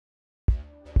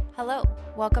Hello,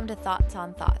 welcome to Thoughts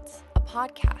on Thoughts, a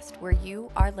podcast where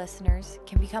you, our listeners,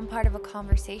 can become part of a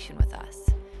conversation with us.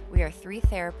 We are three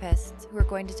therapists who are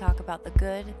going to talk about the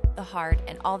good, the hard,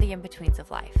 and all the in-betweens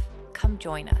of life. Come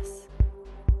join us.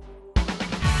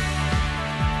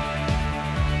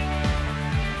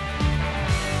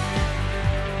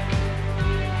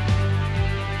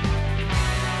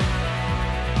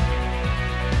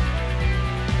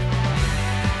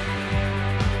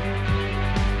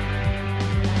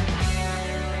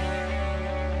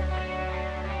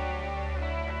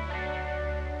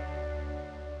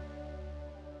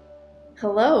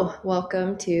 Hello,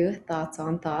 welcome to Thoughts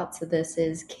on Thoughts. This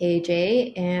is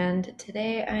KJ, and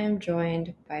today I am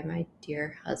joined by my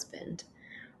dear husband.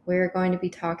 We're going to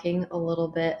be talking a little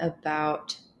bit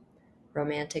about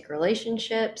romantic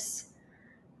relationships.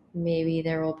 Maybe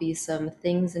there will be some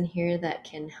things in here that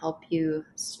can help you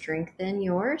strengthen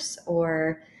yours,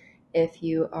 or if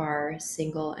you are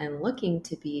single and looking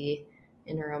to be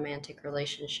in a romantic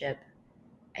relationship,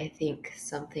 I think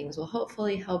some things will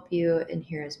hopefully help you in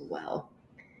here as well.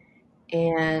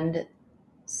 And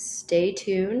stay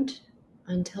tuned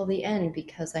until the end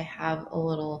because I have a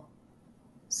little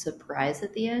surprise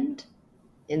at the end,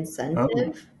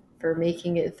 incentive for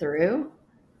making it through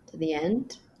to the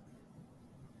end.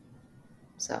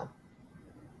 So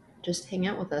just hang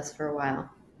out with us for a while.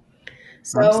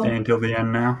 I'm staying till the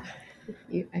end now.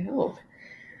 I hope.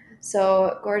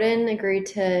 So Gordon agreed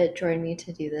to join me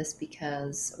to do this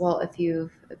because, well, if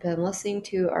you've been listening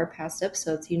to our past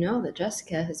episodes, you know that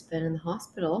Jessica has been in the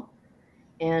hospital.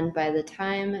 And by the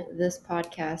time this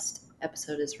podcast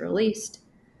episode is released,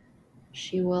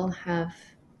 she will have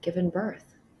given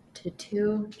birth to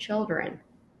 2 children,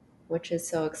 which is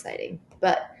so exciting.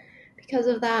 But because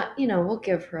of that, we'll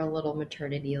give her a little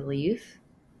maternity leave,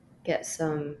 get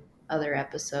some other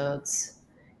episodes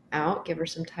out, give her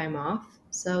some time off.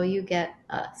 So you get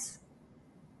us,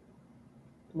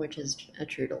 which is a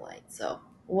true delight. So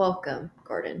welcome,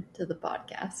 Gordon, to the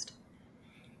podcast.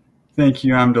 Thank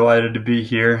you. I'm delighted to be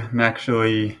here. I'm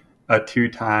actually a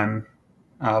 2-time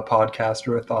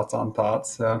podcaster with Thoughts on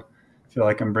Thoughts, so I feel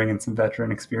like I'm bringing some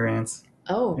veteran experience.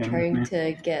 Oh, trying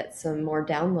to get some more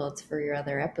downloads for your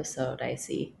other episode, I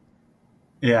see.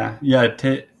 Yeah.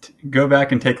 Go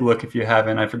back and take a look if you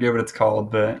haven't. I forget what it's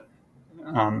called, but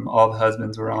All the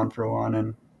Husbands were on for one,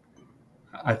 and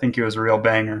I think it was a real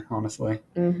banger, honestly.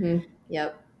 Mm-hmm.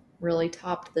 Yep. Really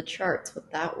topped the charts with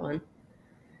that one.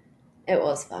 It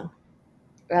was fun.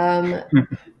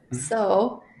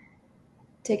 So,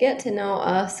 to get to know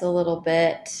us a little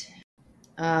bit,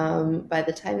 by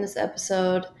the time this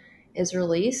episode is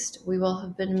released, we will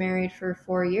have been married for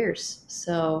 4 years.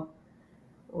 So,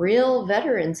 real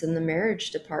veterans in the marriage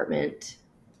department.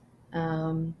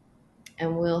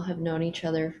 And we'll have known each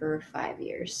other for 5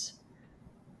 years,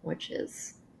 which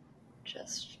is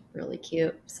just really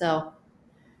cute. So,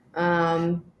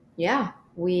 yeah,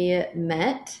 we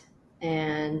met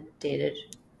and dated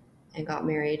and got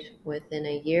married within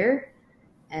a year.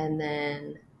 And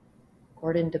then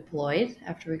Gordon deployed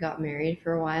after we got married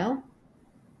for a while.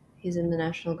 He's in the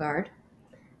National Guard.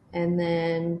 And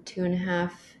then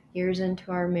 2.5 years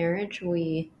into our marriage,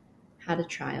 we had a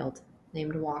child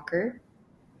named Walker.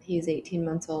 He's 18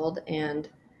 months old, and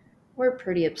we're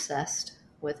pretty obsessed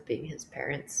with being his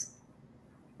parents.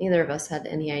 Neither of us had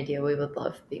any idea we would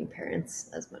love being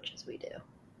parents as much as we do.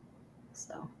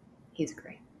 So he's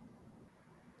great.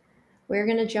 We're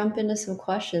going to jump into some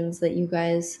questions that you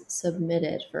guys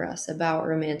submitted for us about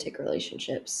romantic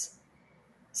relationships.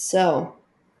 So,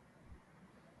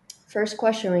 first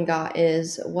question we got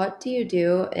is, what do you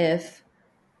do if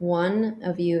one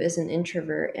of you is an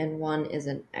introvert and one is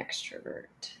an extrovert?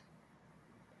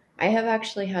 I have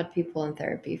actually had people in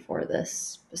therapy for this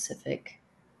specific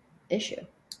issue.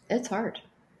 It's hard.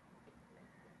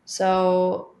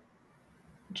 So,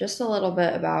 just a little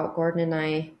bit about Gordon and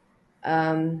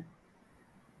I.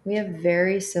 We have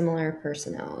very similar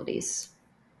personalities,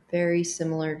 very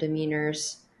similar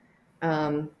demeanors,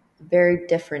 very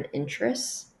different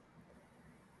interests,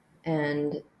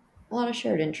 and a lot of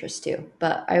shared interests too.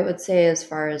 But I would say as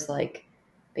far as like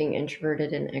being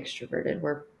introverted and extroverted,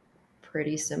 we're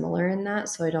pretty similar in that.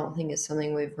 So I don't think it's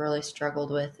something we've really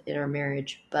struggled with in our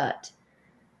marriage. But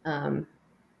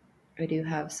I do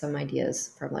have some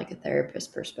ideas from like a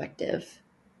therapist perspective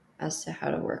as to how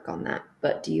to work on that.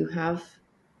 But do you have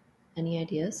any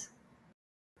ideas?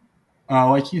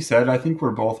 Like you said, I think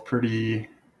we're both pretty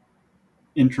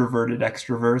introverted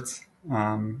extroverts.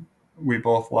 We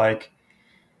both like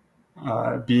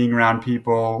being around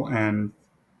people, and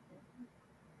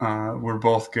we're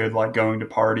both good like going to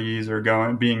parties or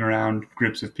being around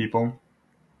groups of people.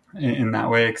 in that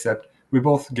way, except we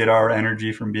both get our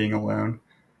energy from being alone,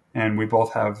 and we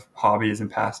both have hobbies and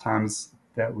pastimes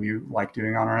that we like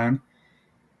doing on our own.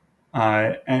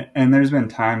 And there's been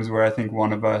times where I think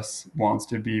one of us wants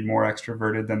to be more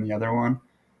extroverted than the other one.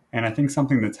 And I think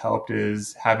something that's helped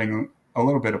is having a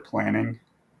little bit of planning.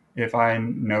 If I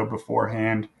know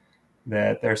beforehand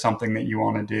that there's something that you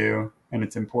want to do and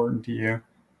it's important to you,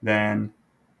 then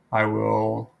I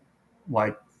will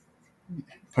like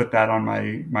put that on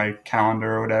my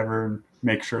calendar or whatever and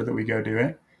make sure that we go do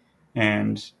it.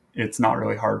 And it's not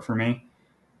really hard for me.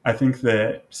 I think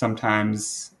that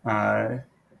sometimes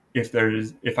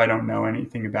if I don't know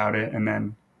anything about it and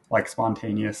then like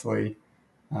spontaneously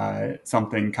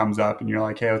something comes up and you're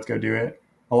like, hey, let's go do it.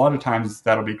 A lot of times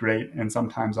that'll be great, and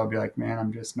sometimes I'll be like, man,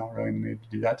 I'm just not really in the mood to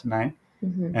do that tonight.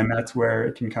 Mm-hmm. And that's where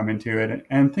it can come into it.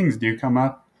 And things do come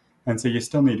up, and so you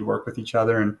still need to work with each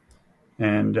other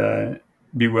and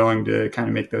be willing to kind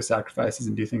of make those sacrifices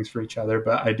and do things for each other.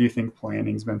 But I do think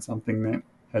planning's been something that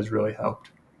has really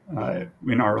helped Yeah,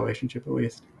 in our relationship, at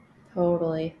least.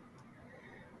 totally.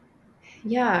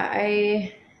 Yeah,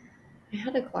 I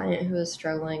had a client who was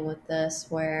struggling with this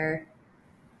where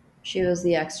she was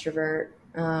the extrovert,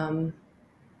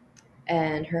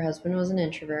 and her husband was an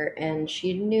introvert, and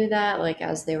she knew that like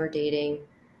as they were dating,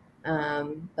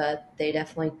 but they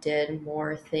definitely did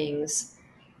more things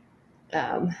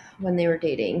when they were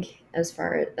dating. As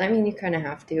far as, I mean, you kind of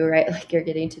have to, right? Like you're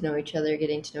getting to know each other,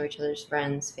 getting to know each other's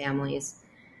friends, families.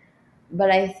 But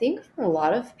I think for a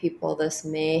lot of people, this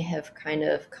may have kind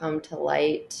of come to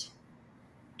light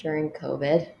during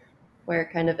COVID, where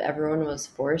kind of everyone was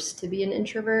forced to be an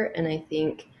introvert. And I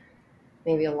think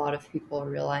maybe a lot of people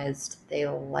realized they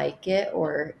like it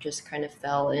or just kind of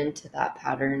fell into that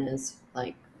pattern as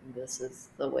like, this is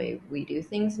the way we do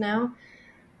things now.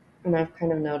 And I've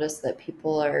kind of noticed that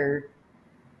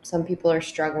some people are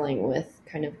struggling with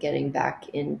kind of getting back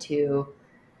into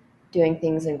doing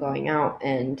things and going out.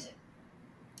 And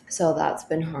so that's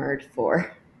been hard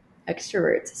for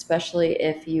extroverts, especially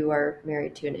if you are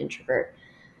married to an introvert.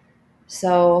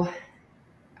 So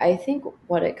I think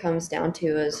what it comes down to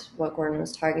is what Gordon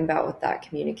was talking about with that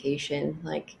communication.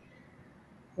 Like,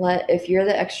 if you're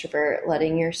the extrovert,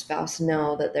 letting your spouse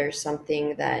know that there's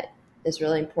something that is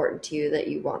really important to you that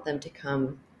you want them to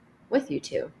come with you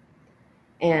to.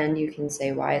 And you can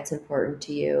say why it's important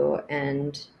to you,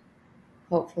 and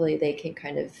hopefully they can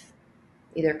kind of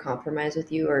either compromise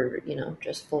with you or,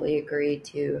 just fully agree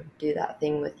to do that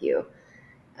thing with you.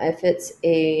 If it's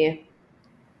a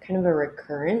kind of a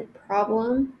recurrent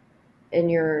problem in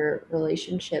your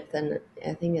relationship, then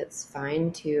I think it's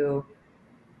fine to,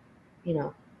 you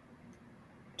know,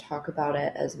 talk about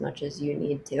it as much as you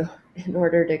need to in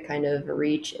order to kind of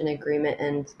reach an agreement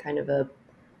and kind of a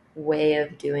way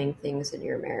of doing things in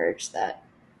your marriage that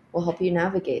will help you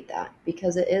navigate that,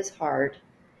 because it is hard.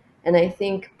 And I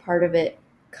think part of it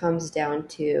comes down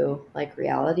to like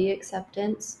reality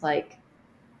acceptance. Like,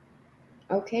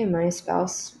 okay, my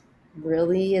spouse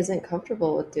really isn't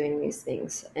comfortable with doing these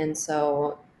things. And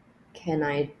so, can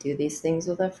I do these things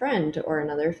with a friend or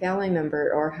another family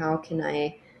member? Or how can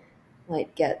I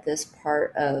like get this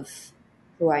part of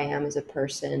who I am as a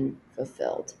person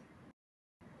fulfilled?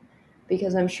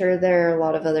 Because I'm sure there are a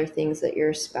lot of other things that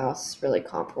your spouse really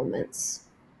compliments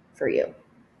for you.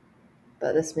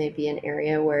 But this may be an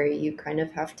area where you kind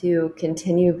of have to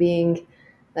continue being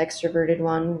the extroverted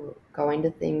one, going to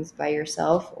things by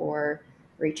yourself or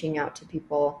reaching out to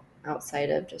people outside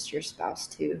of just your spouse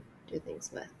to do things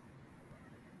with.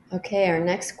 Okay, our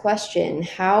next question.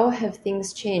 How have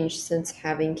things changed since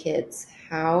having kids?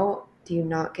 How do you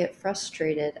not get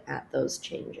frustrated at those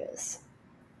changes?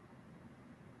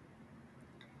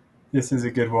 This is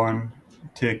a good one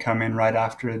to come in right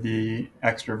after the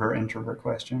extrovert introvert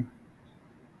question,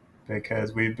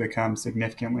 because we've become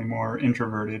significantly more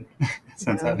introverted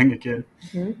since Yeah. having a kid.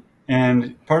 Hmm.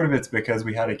 And part of it's because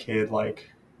we had a kid like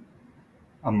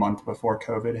a month before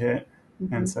COVID hit.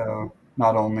 And Hmm. so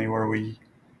not only were we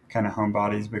kind of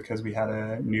homebodies because we had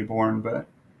a newborn, but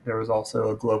there was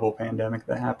also a global pandemic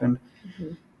that happened.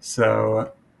 Hmm.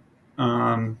 So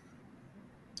um,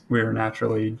 we were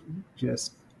naturally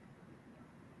just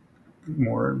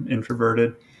more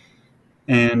introverted.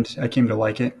 And I came to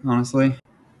like it, honestly.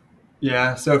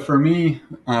 Yeah, so for me,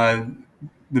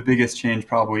 the biggest change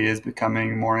probably is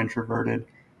becoming more introverted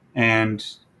and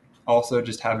also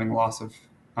just having loss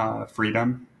of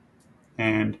freedom.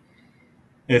 And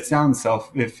it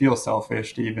feels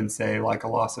selfish to even say like a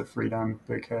loss of freedom,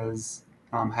 because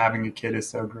having a kid is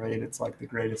so great. It's like the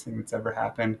greatest thing that's ever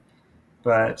happened.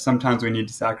 But sometimes we need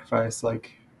to sacrifice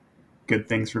like good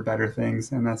things for better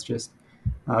things. And that's just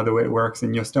the way it works,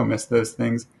 and you'll still miss those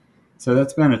things. So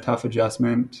that's been a tough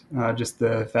adjustment. Just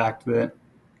the fact that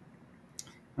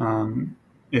um,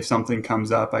 if something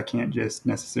comes up, I can't just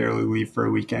necessarily leave for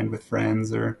a weekend with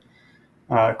friends, or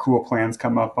cool plans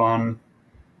come up on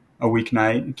a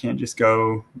weeknight. I can't just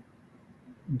go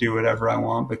do whatever I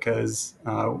want, because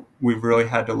we've really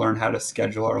had to learn how to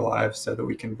schedule our lives so that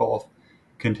we can both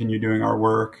continue doing our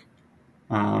work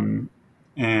um,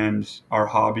 and our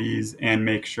hobbies, and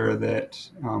make sure that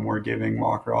we're giving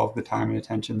Walker all of the time and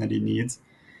attention that he needs.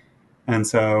 And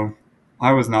so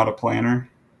I was not a planner,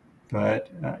 but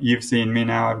you've seen me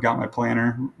now. I've got my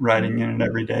planner, writing in it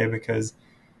every day, because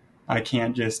I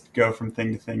can't just go from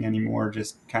thing to thing anymore,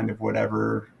 just kind of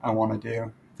whatever I want to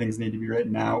do. Things need to be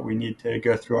written out. We need to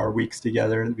go through our weeks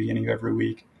together at the beginning of every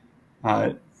week,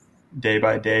 uh, day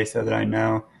by day, so that I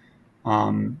know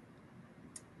um,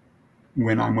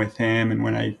 when I'm with him and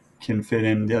when I can fit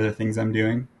in the other things I'm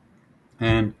doing.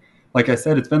 And like I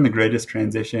said, it's been the greatest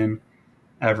transition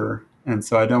ever. And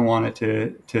so I don't want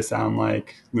it to sound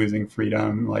like losing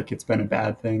freedom, like it's been a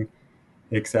bad thing,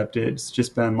 except it's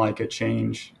just been like a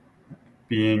change,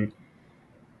 being,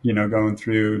 going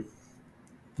through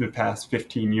the past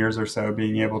 15 years or so,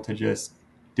 being able to just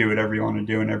do whatever you want to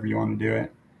do whenever you want to do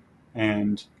it.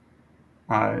 And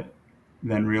uh,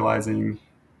 then realizing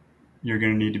you're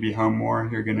going to need to be home more,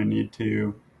 you're going to need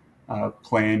to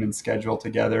plan and schedule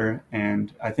together.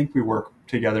 And I think we work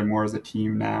together more as a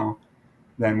team now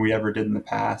than we ever did in the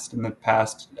past. In the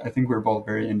past, I think we were both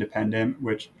very independent,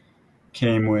 which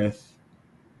came with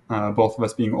both of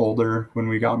us being older when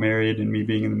we got married, and me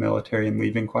being in the military and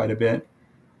leaving quite a bit.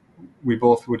 We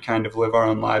both would kind of live our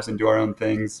own lives and do our own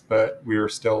things, but we were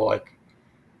still like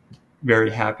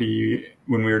very happy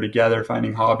when we were together,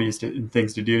 finding hobbies and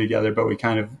things to do together, but we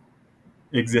kind of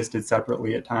existed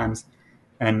separately at times.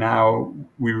 And now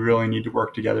we really need to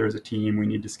work together as a team. We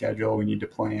need to schedule, we need to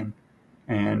plan,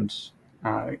 and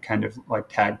kind of like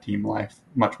tag team life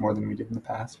much more than we did in the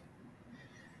past.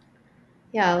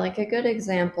 Yeah, like a good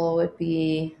example would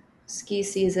be ski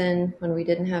season when we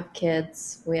didn't have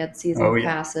kids. We had season Oh, yeah.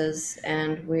 passes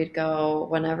and we'd go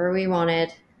whenever we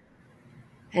wanted.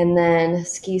 And then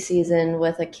ski season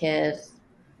with a kid,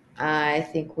 I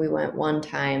think we went one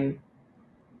time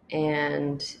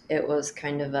and it was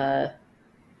kind of a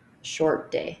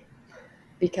short day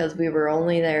because we were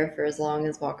only there for as long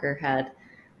as Walker had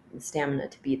the stamina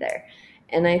to be there.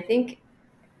 And I think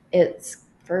it's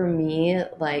for me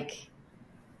like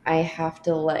I have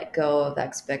to let go of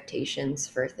expectations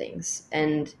for things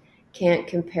and can't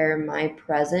compare my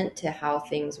present to how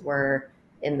things were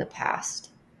in the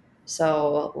past.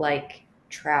 So, like,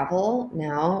 travel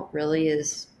now really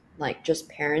is like just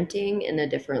parenting in a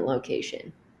different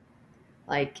location.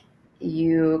 Like,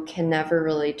 you can never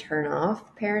really turn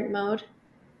off parent mode.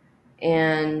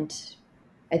 And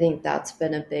I think that's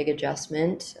been a big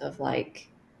adjustment of like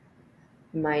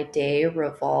my day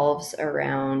revolves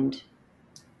around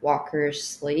Walker's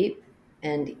sleep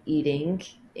and eating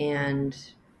and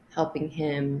helping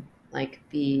him like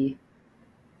be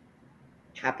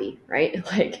happy, right?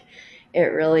 Like it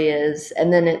really is.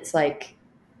 And then it's like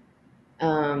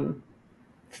um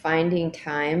finding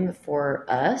time for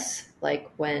us, like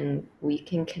when we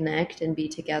can connect and be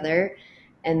together,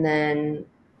 and then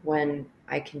when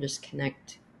I can just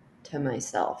connect to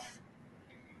myself.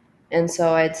 And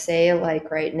so I'd say,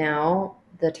 like, right now,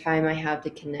 the time I have to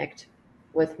connect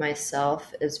with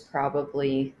myself is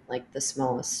probably like the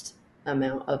smallest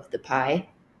amount of the pie.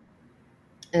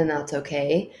 And that's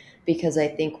okay because I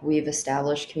think we've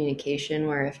established communication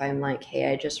where if I'm like,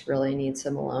 hey, I just really need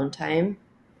some alone time,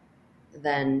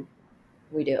 then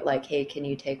we do it like, hey, can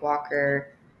you take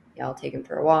Walker? Yeah, I'll take him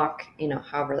for a walk,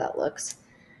 however that looks.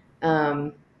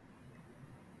 Um,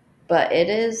 But it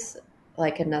is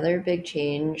like another big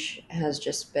change has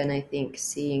just been, I think,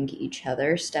 seeing each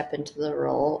other step into the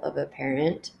role of a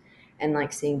parent and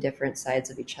like seeing different sides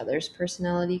of each other's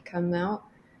personality come out.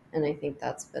 And I think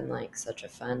that's been like such a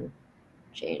fun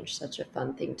change, such a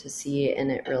fun thing to see.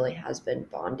 And it really has been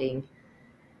bonding.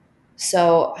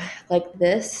 So, like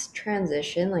this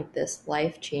transition, like this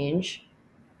life change,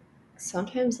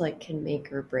 sometimes like can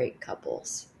make or break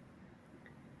couples.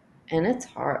 And it's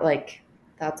hard, like,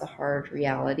 that's a hard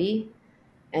reality.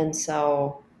 And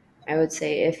so I would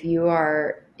say if you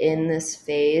are in this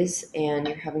phase and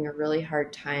you're having a really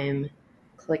hard time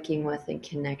clicking with and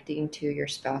connecting to your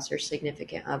spouse or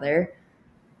significant other,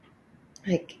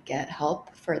 like get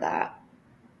help for that.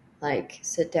 Like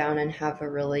sit down and have a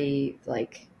really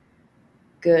like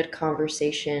good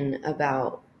conversation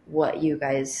about what you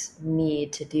guys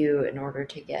need to do in order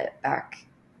to get back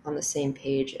on the same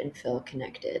page and feel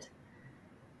connected.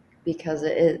 because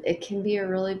it can be a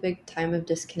really big time of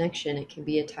disconnection. It can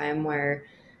be a time where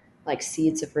like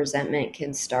seeds of resentment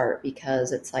can start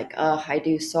because it's like, oh, I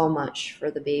do so much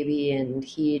for the baby and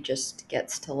he just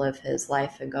gets to live his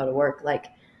life and go to work. Like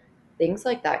things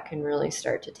like that can really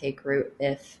start to take root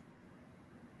if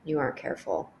you aren't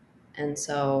careful. And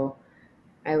so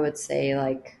I would say,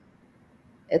 like,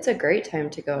 it's a great time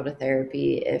to go to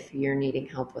therapy if you're needing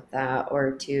help with that,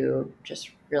 or to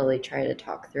just really try to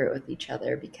talk through it with each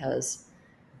other because,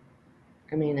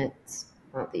 I mean, it's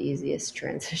not the easiest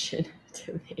transition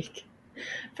to make.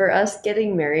 For us,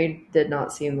 getting married did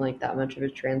not seem like that much of a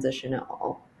transition at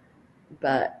all,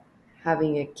 but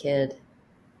having a kid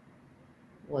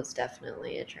was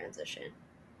definitely a transition.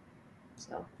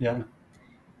 So, Yeah.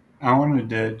 I wanted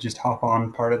to just hop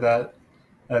on part of that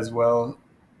as well.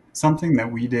 Something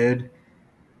that we did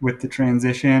with the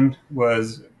transition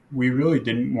was we really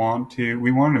didn't want to,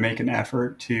 we wanted to make an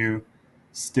effort to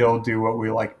still do what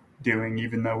we like doing,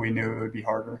 even though we knew it would be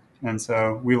harder. And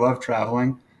so we love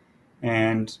traveling,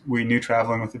 and we knew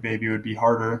traveling with a baby would be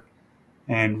harder,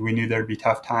 and we knew there'd be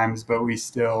tough times, but we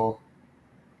still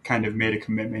kind of made a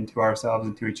commitment to ourselves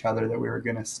and to each other that we were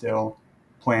going to still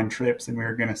plan trips and we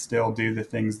were going to still do the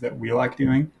things that we like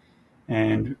doing.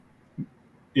 And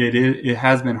it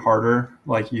has been harder,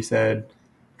 like you said.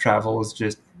 Travel is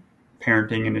just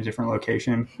parenting in a different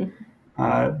location,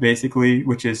 basically,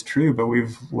 which is true. But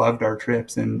we've loved our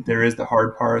trips, and there is the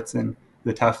hard parts and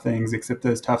the tough things. Except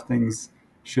those tough things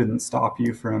shouldn't stop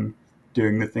you from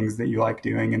doing the things that you like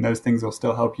doing, and those things will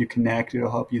still help you connect.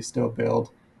 It'll help you still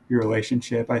build your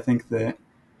relationship. I think that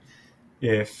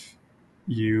if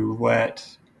you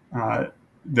let uh,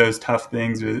 those tough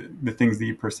things or the things that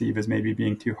you perceive as maybe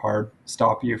being too hard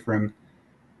stop you from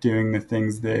doing the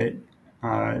things that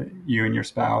you and your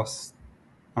spouse,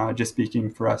 just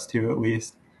speaking for us two at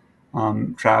least,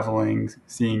 traveling,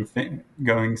 seeing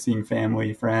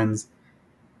family, friends,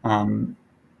 um,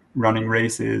 running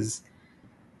races,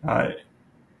 uh,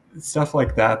 stuff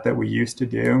like that that we used to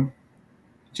do,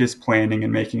 just planning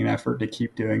and making an effort to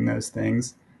keep doing those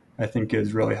things, I think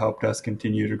has really helped us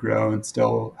continue to grow and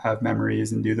still have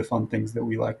memories and do the fun things that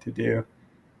we like to do,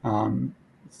 um,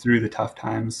 through the tough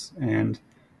times. And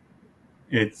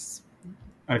it's,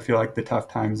 I feel like the tough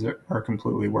times are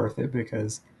completely worth it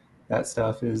because that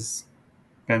stuff has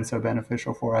been so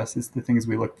beneficial for us. It's the things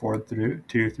we look forward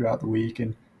to throughout the week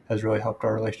and has really helped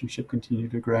our relationship continue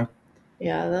to grow.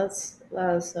 yeah, that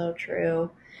is so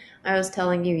true. I was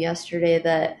telling you yesterday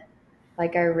that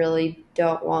like I really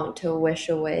don't want to wish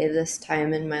away this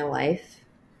time in my life.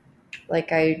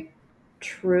 Like I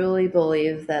truly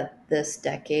believe that this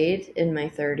decade in my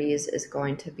 30s is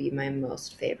going to be my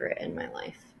most favorite in my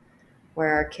life,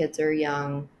 where our kids are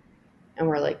young and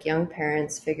we're like young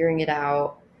parents figuring it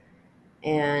out.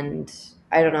 And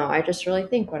I don't know, I just really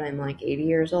think when I'm like 80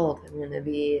 years old, I'm going to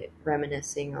be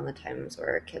reminiscing on the times where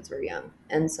our kids were young.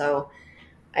 And so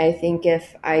I think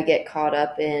if I get caught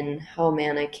up in, oh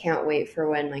man, I can't wait for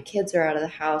when my kids are out of the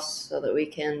house so that we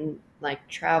can like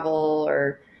travel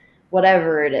or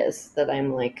whatever it is that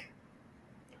I'm like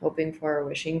hoping for or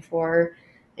wishing for,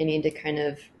 I need to kind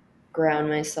of ground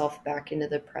myself back into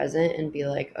the present and be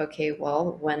like, okay,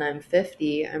 well, when I'm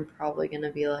 50, I'm probably going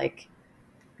to be like,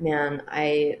 man,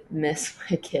 I miss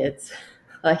my kids.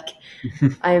 Like,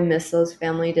 I miss those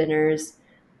family dinners.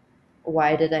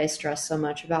 Why did I stress so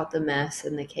much about the mess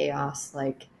and the chaos?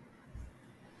 Like,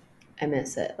 I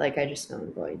miss it. Like, I just know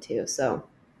I'm going to. So,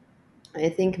 I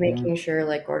think Yeah. making sure,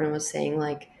 like Gordon was saying,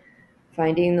 like,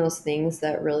 finding those things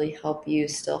that really help you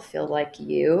still feel like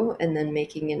you and then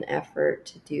making an effort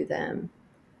to do them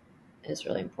is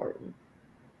really important.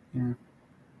 Yeah,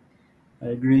 I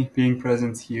agree. Being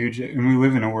present's huge, and we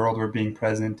live in a world where being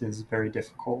present is very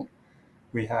difficult.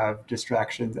 We have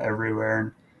distractions everywhere,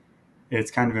 and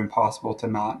it's kind of impossible to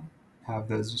not have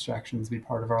those distractions be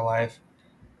part of our life.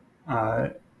 Uh,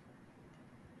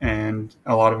 and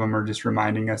a lot of them are just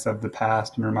reminding us of the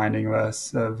past and reminding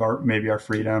us of our maybe our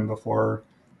freedom before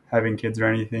having kids or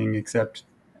anything. Except,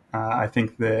 I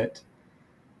think that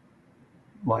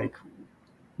like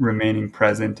remaining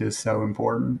present is so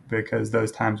important because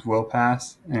those times will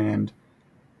pass, and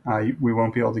we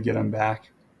won't be able to get them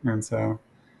back. And so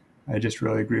I just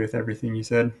really agree with everything you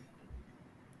said.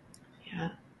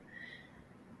 Yeah.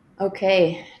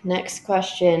 Okay, next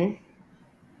question.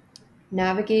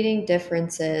 Navigating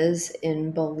differences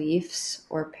in beliefs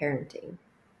or parenting.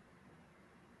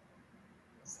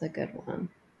 It's a good one.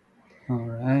 All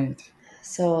right.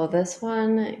 So, this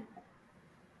one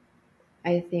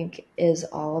I think is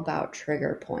all about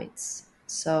trigger points.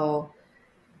 So,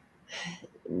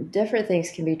 different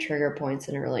things can be trigger points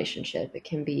in a relationship. It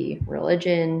can be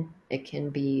religion, it can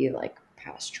be like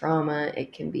past trauma,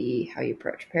 it can be how you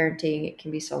approach parenting, it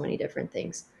can be so many different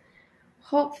things.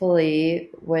 Hopefully,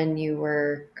 when you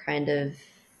were kind of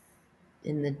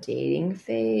in the dating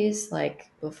phase, like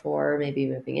before maybe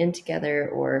moving in together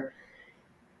or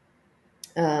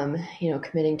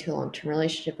committing to a long-term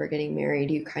relationship or getting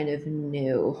married, you kind of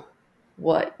knew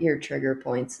what your trigger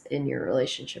points in your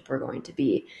relationship were going to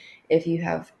be if you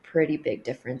have pretty big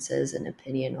differences in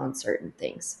opinion on certain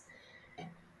things.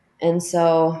 And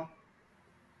so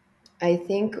I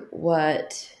think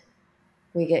what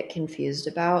we get confused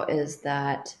about is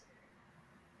that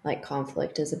like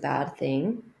conflict is a bad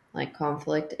thing. Like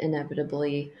conflict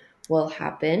inevitably will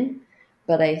happen.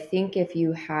 But I think if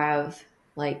you have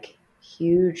like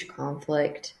huge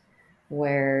conflict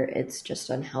where it's just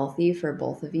unhealthy for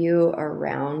both of you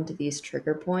around these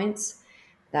trigger points,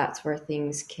 that's where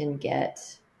things can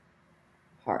get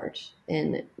hard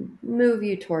and move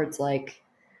you towards like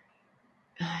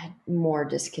more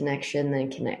disconnection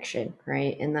than connection,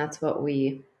 right? And that's what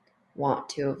we want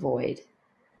to avoid.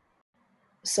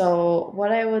 So,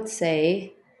 what I would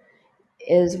say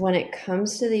is when it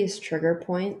comes to these trigger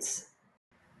points,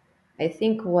 I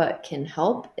think what can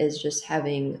help is just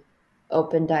having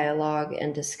open dialogue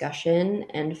and discussion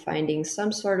and finding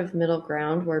some sort of middle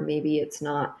ground where maybe it's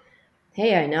not,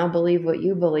 hey, I now believe what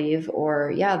you believe,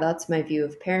 or yeah, that's my view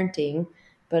of parenting,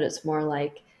 but it's more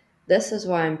like, this is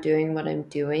why I'm doing what I'm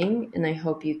doing, and I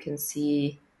hope you can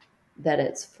see that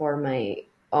it's for my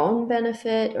own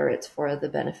benefit or it's for the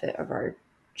benefit of our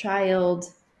child.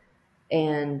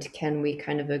 And can we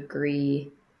kind of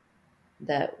agree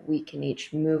that we can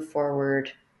each move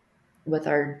forward with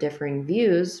our differing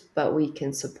views, but we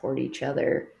can support each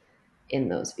other in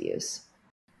those views?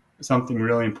 Something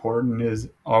really important is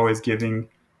always giving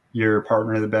your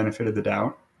partner the benefit of the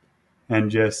doubt and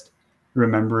just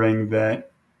remembering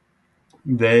that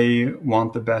they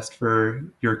want the best for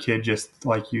your kid just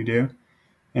like you do.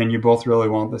 And you both really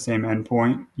want the same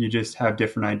endpoint. You just have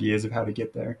different ideas of how to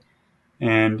get there.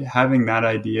 And having that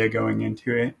idea going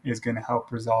into it is going to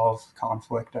help resolve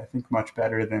conflict, I think, much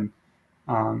better than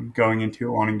going into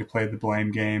it wanting to play the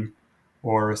blame game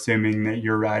or assuming that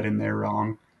you're right and they're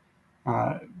wrong.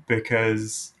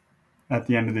 Because at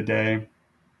the end of the day,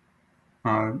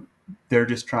 uh, they're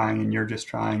just trying and you're just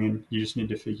trying and you just need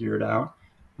to figure it out.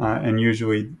 And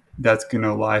usually that's going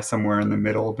to lie somewhere in the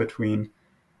middle between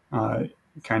uh,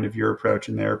 kind of your approach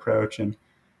and their approach. And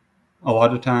a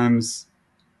lot of times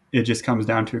it just comes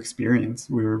down to experience.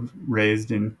 We were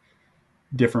raised in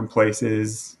different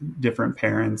places, different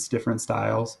parents, different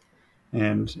styles,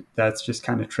 and that's just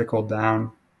kind of trickled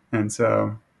down. And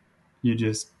so you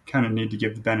just kind of need to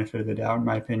give the benefit of the doubt, in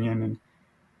my opinion,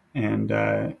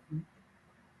 and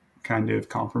kind of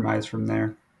compromise from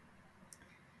there.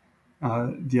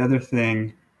 The other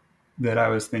thing that I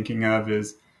was thinking of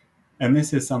is, and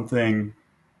this is something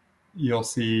you'll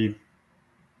see.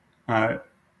 Uh,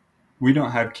 we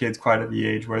don't have kids quite at the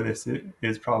age where this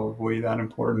is probably that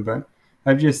important, but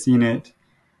I've just seen it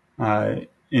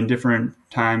in different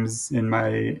times in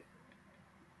my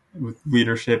with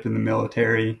leadership in the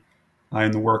military,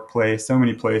 in the workplace, so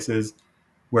many places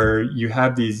where you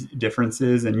have these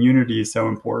differences and unity is so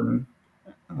important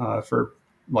for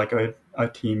like a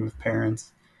team of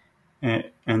parents.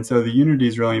 And so the unity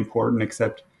is really important,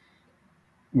 except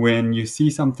when you see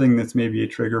something that's maybe a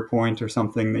trigger point or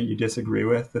something that you disagree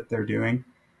with that they're doing,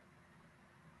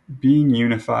 being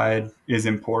unified is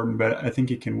important, but I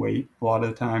think it can wait a lot of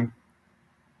the time.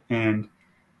 And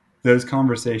those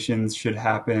conversations should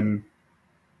happen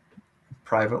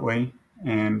privately.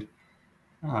 And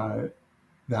uh,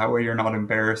 that way you're not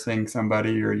embarrassing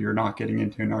somebody or you're not getting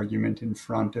into an argument in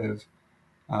front of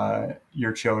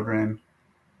your children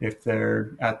if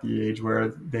they're at the age where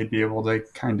they'd be able to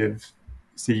kind of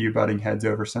see you butting heads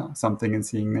over something and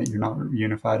seeing that you're not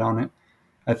unified on it.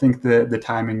 I think the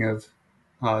timing of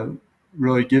uh,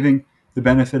 really giving the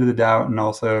benefit of the doubt and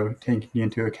also taking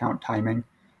into account timing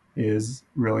is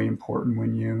really important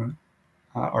when you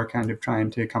are kind of trying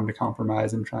to come to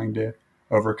compromise and trying to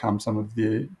overcome some of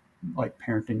the like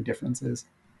parenting differences.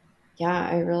 Yeah,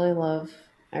 I really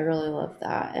love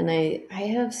that. And I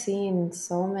have seen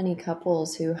so many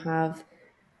couples who have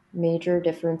major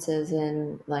differences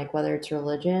in like whether it's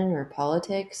religion or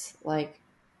politics, like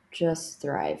just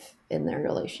thrive in their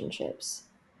relationships.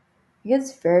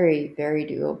 It's very, very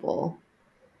doable.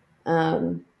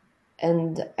 Um,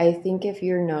 and I think if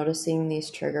you're noticing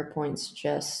these trigger points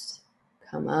just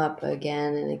come up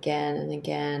again and again and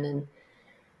again, and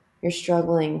you're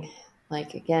struggling,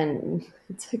 Like, again,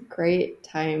 it's a great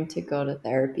time to go to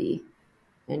therapy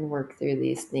and work through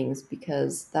these things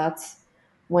because that's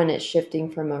when it's shifting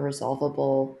from a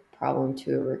resolvable problem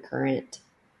to a recurrent.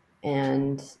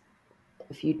 And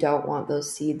if you don't want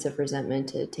those seeds of resentment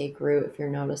to take root, if you're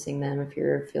noticing them, if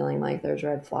you're feeling like there's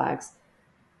red flags,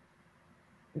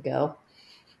 go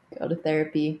to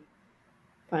therapy,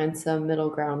 find some middle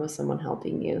ground with someone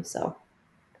helping you. So,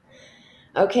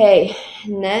 okay,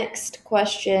 next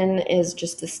question is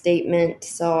just a statement.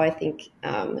 So I think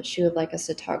she would like us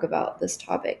to talk about this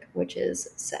topic, which is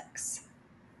sex.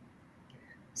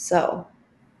 So,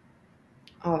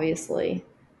 obviously,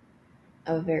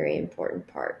 a very important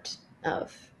part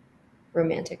of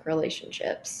romantic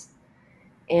relationships,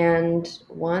 and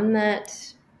one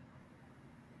that,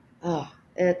 oh,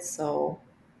 it's so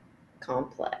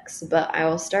complex. But I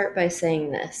will start by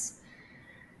saying this.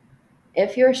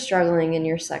 If you're struggling in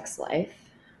your sex life,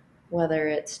 whether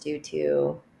it's due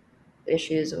to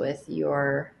issues with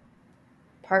your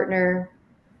partner,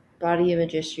 body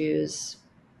image issues,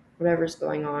 whatever's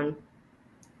going on,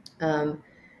 um,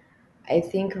 I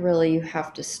think really you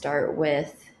have to start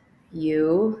with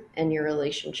you and your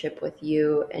relationship with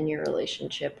you and your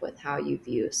relationship with how you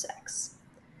view sex.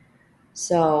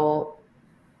 So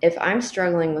if I'm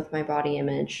struggling with my body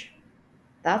image,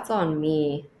 that's on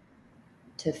me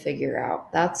to figure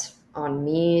out. That's on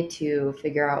me to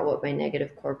figure out what my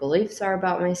negative core beliefs are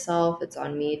about myself. It's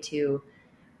on me to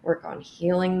work on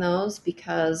healing those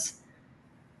because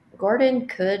Gordon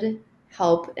could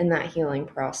help in that healing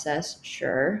process,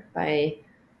 sure, by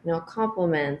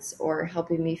compliments or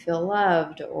helping me feel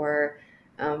loved or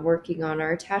working on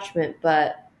our attachment.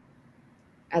 But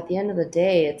at the end of the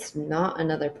day, it's not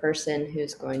another person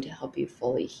who's going to help you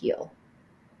fully heal.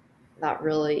 That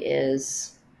really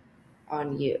is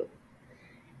on you.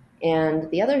 And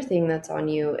the other thing that's on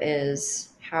you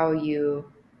is how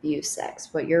you view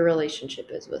sex, what your relationship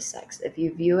is with sex. If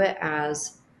you view it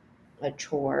as a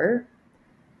chore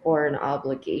or an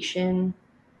obligation,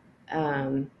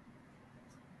 um,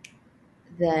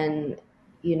 then,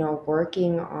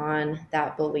 working on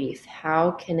that belief,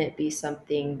 how can it be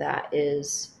something that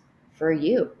is for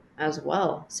you as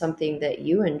well, something that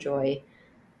you enjoy?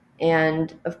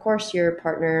 And of course, your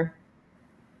partner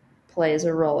plays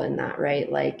a role in that,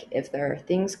 right? Like if there are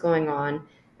things going on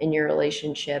in your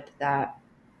relationship that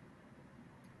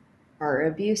are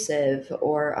abusive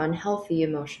or unhealthy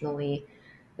emotionally,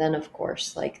 then of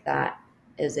course, like that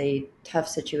is a tough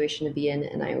situation to be in.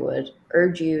 And I would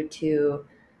urge you to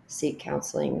seek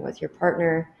counseling with your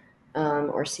partner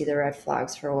or see the red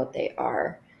flags for what they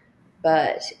are.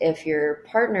 But if your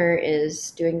partner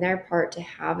is doing their part to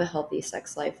have a healthy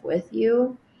sex life with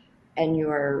you and you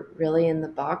are really in the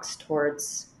box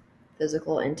towards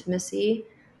physical intimacy,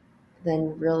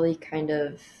 then really kind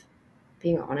of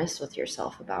being honest with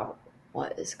yourself about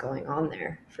what is going on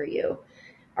there for you.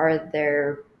 Are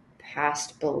there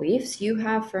past beliefs you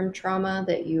have from trauma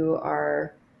that you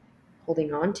are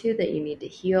holding on to that you need to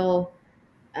heal?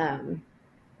 Um,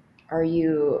 are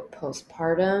you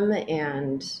postpartum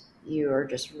and you are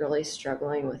just really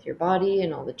struggling with your body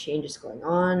and all the changes going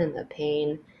on and the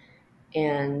pain,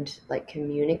 and like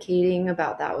communicating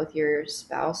about that with your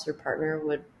spouse or partner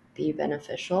would be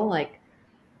beneficial? Like,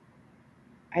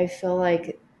 I feel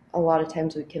like a lot of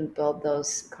times we can build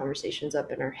those conversations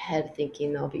up in our head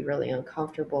thinking they'll be really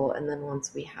uncomfortable. And then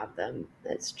once we have them,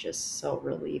 it's just so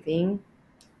relieving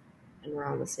and we're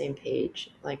on the same page.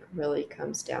 Like, really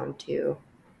comes down to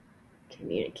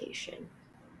communication.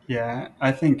 Yeah,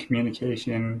 I think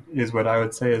communication is what I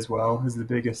would say as well is the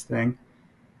biggest thing.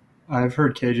 I've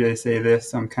heard KJ say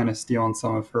this. I'm kind of stealing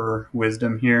some of her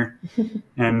wisdom here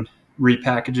and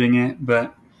repackaging it,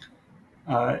 but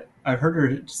I've heard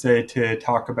her say to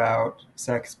talk about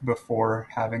sex before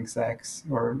having sex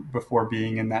or before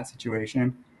being in that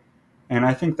situation, and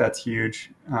I think that's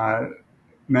huge. Men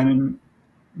and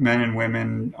men and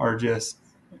women are just,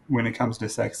 when it comes to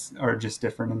sex, are just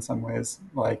different in some ways.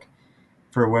 Like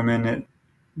for women,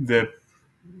 the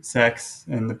sex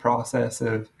and the process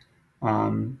of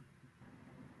um,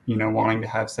 wanting to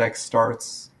have sex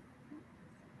starts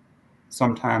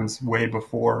sometimes way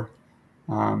before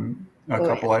a Oh,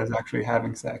 couple yeah. is actually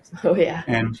having sex. Oh, yeah.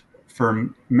 And for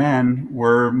men,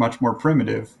 we're much more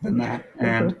primitive than that.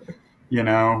 And, you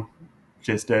know,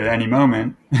 just at any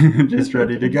moment, just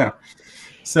ready to go.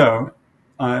 So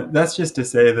that's just to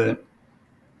say that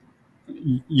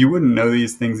you wouldn't know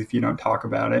these things if you don't talk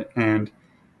about it. And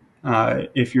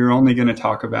if you're only going to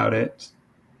talk about it,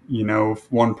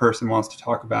 if one person wants to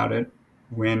talk about it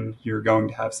when you're going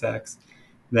to have sex,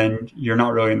 then you're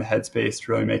not really in the headspace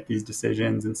to really make these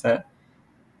decisions and set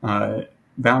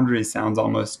boundaries sounds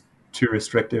almost too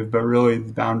restrictive, but really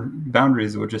the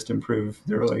boundaries will just improve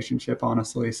the relationship,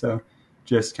 honestly. So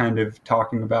just kind of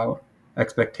talking about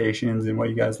expectations and what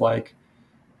you guys like,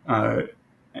 uh,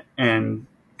 and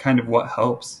kind of what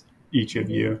helps each of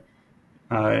you,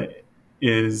 uh,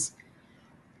 is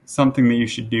something that you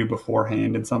should do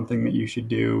beforehand and something that you should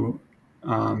do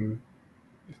um,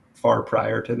 far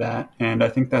prior to that. And I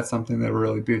think that's something that will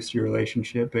really boost your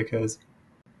relationship because,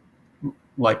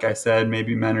 like I said,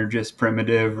 maybe men are just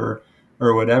primitive or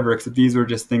whatever, except these were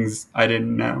just things I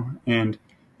didn't know. And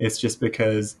it's just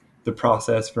because the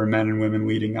process for men and women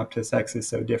leading up to sex is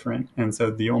so different. And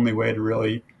so the only way to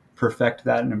really perfect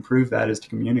that and improve that is to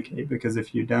communicate, because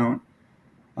if you don't,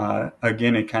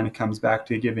 again, it kind of comes back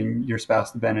to giving your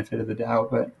spouse the benefit of the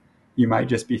doubt, but you might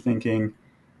just be thinking,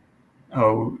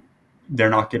 oh, they're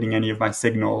not getting any of my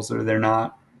signals, or they're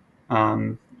not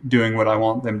doing what I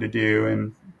want them to do.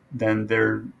 And then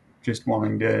they're just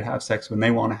wanting to have sex when they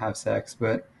want to have sex.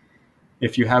 But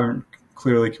if you haven't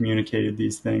clearly communicated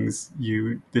these things,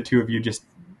 the two of you just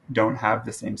don't have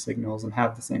the same signals and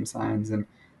have the same signs and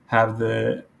have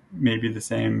maybe the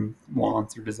same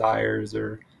wants or desires,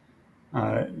 or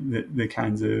the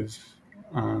kinds of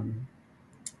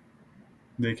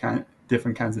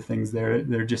different kinds of things.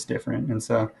 They're just different. And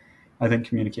so I think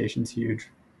communication's huge.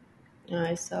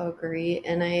 I so agree.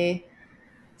 And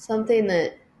something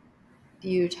that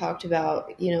you talked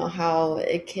about, how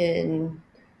it can,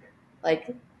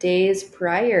 like, days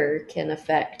prior can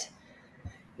affect,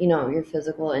 your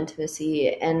physical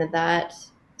intimacy. And that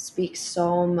speaks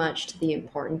so much to the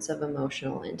importance of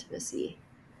emotional intimacy.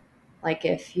 Like,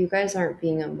 if you guys aren't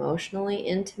being emotionally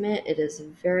intimate, it is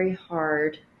very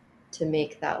hard to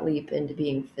make that leap into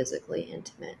being physically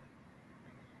intimate.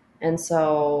 And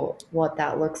so what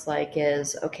that looks like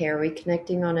is, okay, are we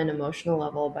connecting on an emotional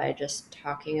level by just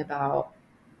talking about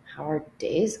how our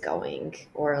day's going,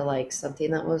 or like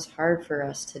something that was hard for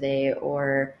us today,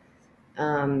 or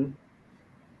um,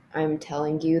 I'm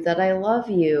telling you that I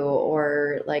love you,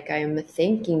 or like I'm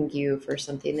thanking you for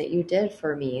something that you did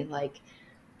for me. Like,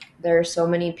 there are so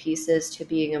many pieces to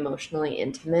being emotionally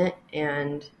intimate.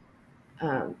 And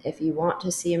if you want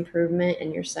to see improvement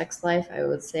in your sex life, I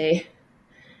would say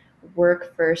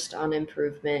work first on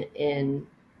improvement in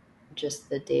just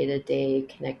the day-to-day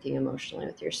connecting emotionally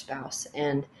with your spouse.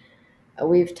 And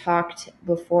we've talked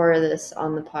before this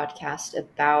on the podcast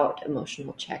about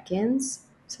emotional check-ins.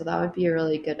 So that would be a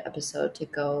really good episode to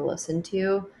go listen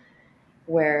to,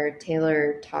 where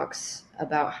Taylor talks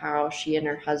about how she and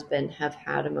her husband have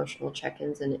had emotional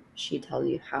check-ins, and she tells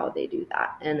you how they do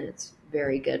that. And it's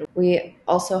very good. We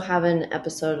also have an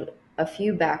episode a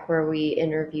few back where we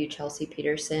interview Chelsea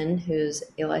Peterson, who's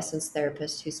a licensed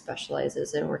therapist who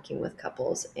specializes in working with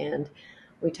couples. And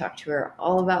we talk to her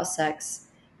all about sex.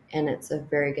 And it's a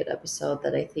very good episode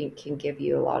that I think can give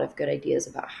you a lot of good ideas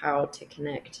about how to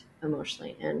connect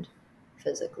emotionally and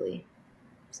physically.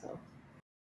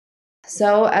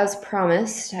 So, as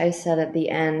promised, I said at the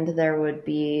end there would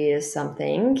be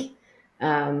something.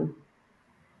 Um,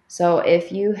 so,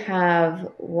 if you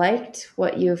have liked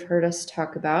what you've heard us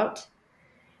talk about,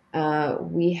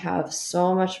 we have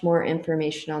so much more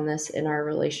information on this in our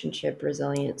relationship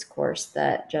resilience course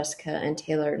that Jessica and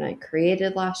Taylor and I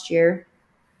created last year.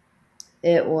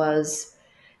 It was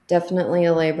definitely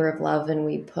a labor of love, and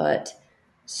we put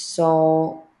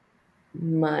so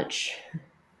much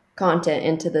content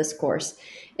into this course.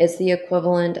 It's the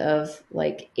equivalent of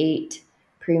like 8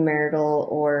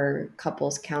 premarital or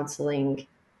couples counseling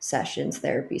sessions,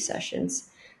 therapy sessions.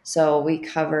 So we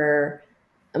cover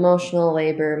emotional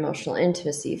labor, emotional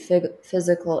intimacy,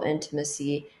 physical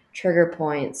intimacy, trigger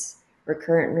points,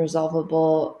 recurrent and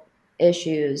resolvable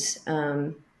issues,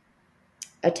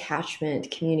 attachment,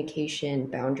 communication,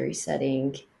 boundary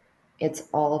setting. It's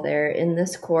all there in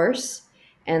this course.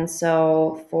 And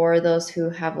so, for those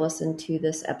who have listened to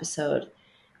this episode,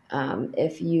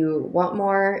 if you want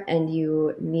more and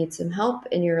you need some help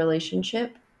in your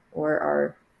relationship, or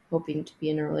are hoping to be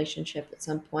in a relationship at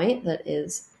some point that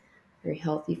is very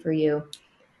healthy for you,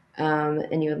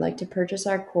 and you would like to purchase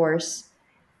our course,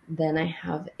 then I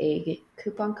have a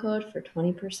coupon code for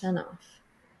 20% off.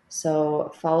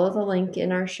 So follow the link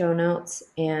in our show notes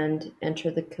and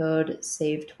enter the code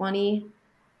SAVE20,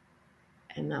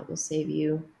 and that will save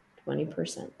you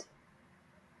 20%.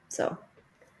 So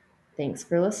thanks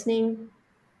for listening.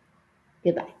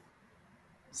 Goodbye.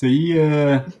 See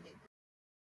ya.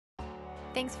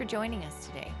 Thanks for joining us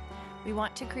today. We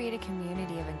want to create a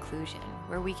community of inclusion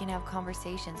where we can have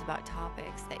conversations about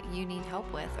topics that you need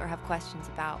help with or have questions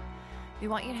about. We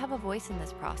want you to have a voice in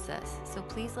this process, so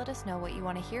please let us know what you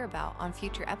want to hear about on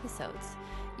future episodes.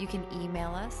 You can email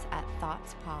us at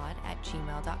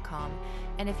thoughtspod@gmail.com,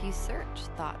 and if you search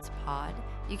ThoughtsPod,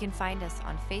 you can find us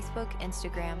on Facebook,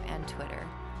 Instagram, and Twitter.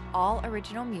 All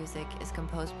original music is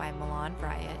composed by Milan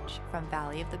Vrajec from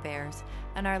Valley of the Bears,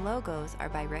 and our logos are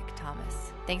by Rick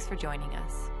Thomas. Thanks for joining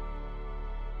us.